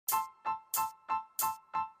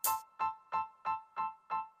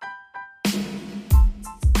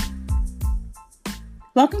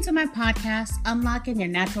Welcome to my podcast, Unlocking Your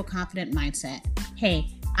Natural Confident Mindset. Hey,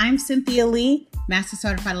 I'm Cynthia Lee, Master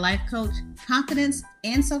Certified Life Coach, Confidence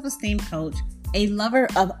and Self-Esteem Coach, a lover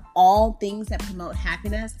of all things that promote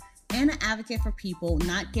happiness, and an advocate for people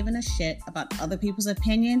not giving a shit about other people's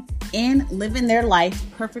opinion and living their life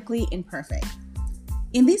perfectly imperfect.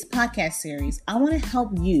 In these podcast series, I want to help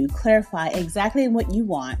you clarify exactly what you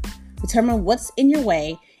want, determine what's in your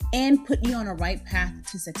way, and put you on a right path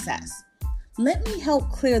to success. Let me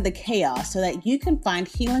help clear the chaos so that you can find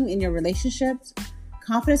healing in your relationships,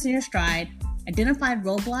 confidence in your stride, identify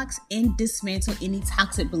roadblocks, and dismantle any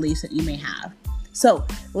toxic beliefs that you may have. So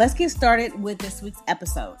let's get started with this week's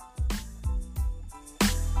episode.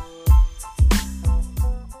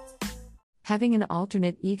 Having an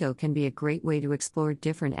alternate ego can be a great way to explore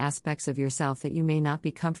different aspects of yourself that you may not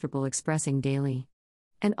be comfortable expressing daily.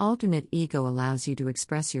 An alternate ego allows you to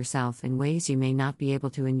express yourself in ways you may not be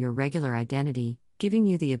able to in your regular identity, giving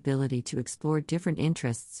you the ability to explore different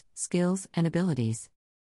interests, skills, and abilities.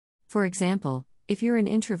 For example, if you're an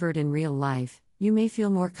introvert in real life, you may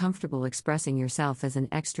feel more comfortable expressing yourself as an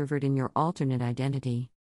extrovert in your alternate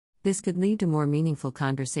identity. This could lead to more meaningful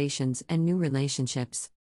conversations and new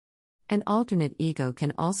relationships. An alternate ego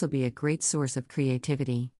can also be a great source of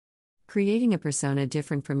creativity. Creating a persona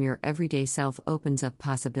different from your everyday self opens up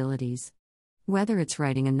possibilities. Whether it's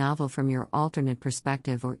writing a novel from your alternate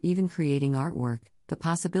perspective or even creating artwork, the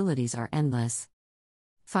possibilities are endless.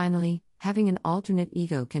 Finally, having an alternate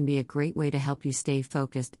ego can be a great way to help you stay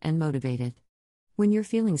focused and motivated. When you're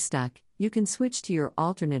feeling stuck, you can switch to your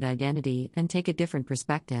alternate identity and take a different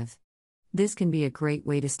perspective. This can be a great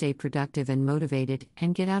way to stay productive and motivated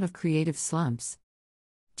and get out of creative slumps.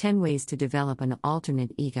 10 ways to develop an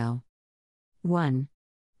alternate ego. 1.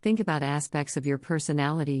 Think about aspects of your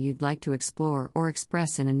personality you'd like to explore or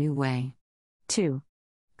express in a new way. 2.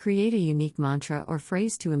 Create a unique mantra or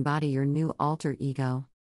phrase to embody your new alter ego.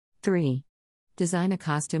 3. Design a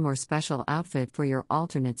costume or special outfit for your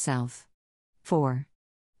alternate self. 4.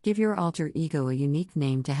 Give your alter ego a unique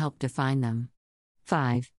name to help define them.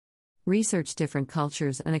 5. Research different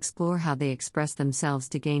cultures and explore how they express themselves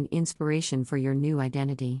to gain inspiration for your new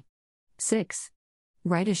identity. 6.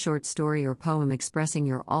 Write a short story or poem expressing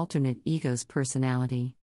your alternate ego's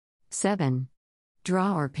personality. 7.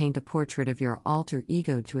 Draw or paint a portrait of your alter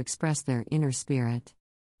ego to express their inner spirit.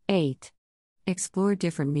 8. Explore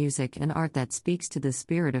different music and art that speaks to the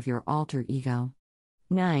spirit of your alter ego.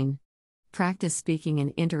 9. Practice speaking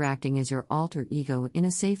and interacting as your alter ego in a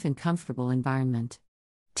safe and comfortable environment.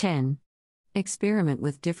 10. Experiment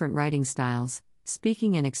with different writing styles,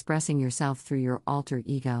 speaking and expressing yourself through your alter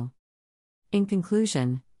ego. In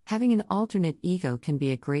conclusion, having an alternate ego can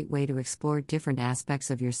be a great way to explore different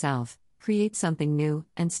aspects of yourself, create something new,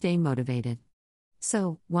 and stay motivated.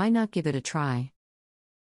 So, why not give it a try?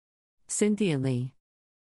 Cynthia Lee.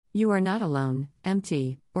 You are not alone,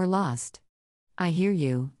 empty, or lost. I hear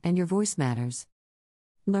you, and your voice matters.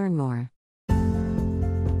 Learn more.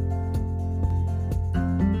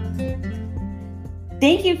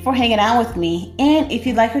 Thank you for hanging out with me. And if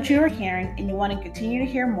you like what you are hearing and you want to continue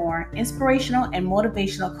to hear more inspirational and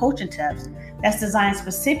motivational coaching tips that's designed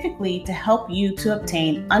specifically to help you to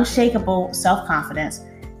obtain unshakable self-confidence,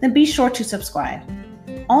 then be sure to subscribe.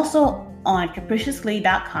 Also on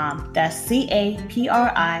capriciouslee.com, that's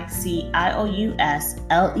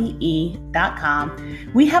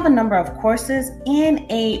capriciouslee.com, we have a number of courses and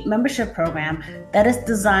a membership program that is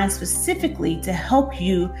designed specifically to help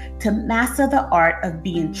you to master the art of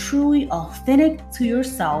being truly authentic to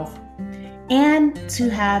yourself and to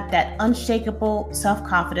have that unshakable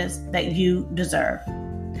self-confidence that you deserve.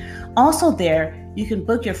 Also there, you can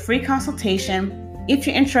book your free consultation if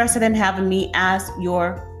you're interested in having me as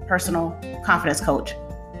your personal confidence coach.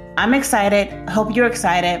 I'm excited. I hope you're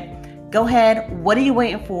excited. Go ahead. What are you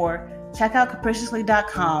waiting for? Check out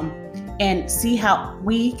capriciouslee.com and see how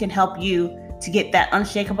we can help you to get that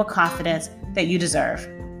unshakable confidence that you deserve.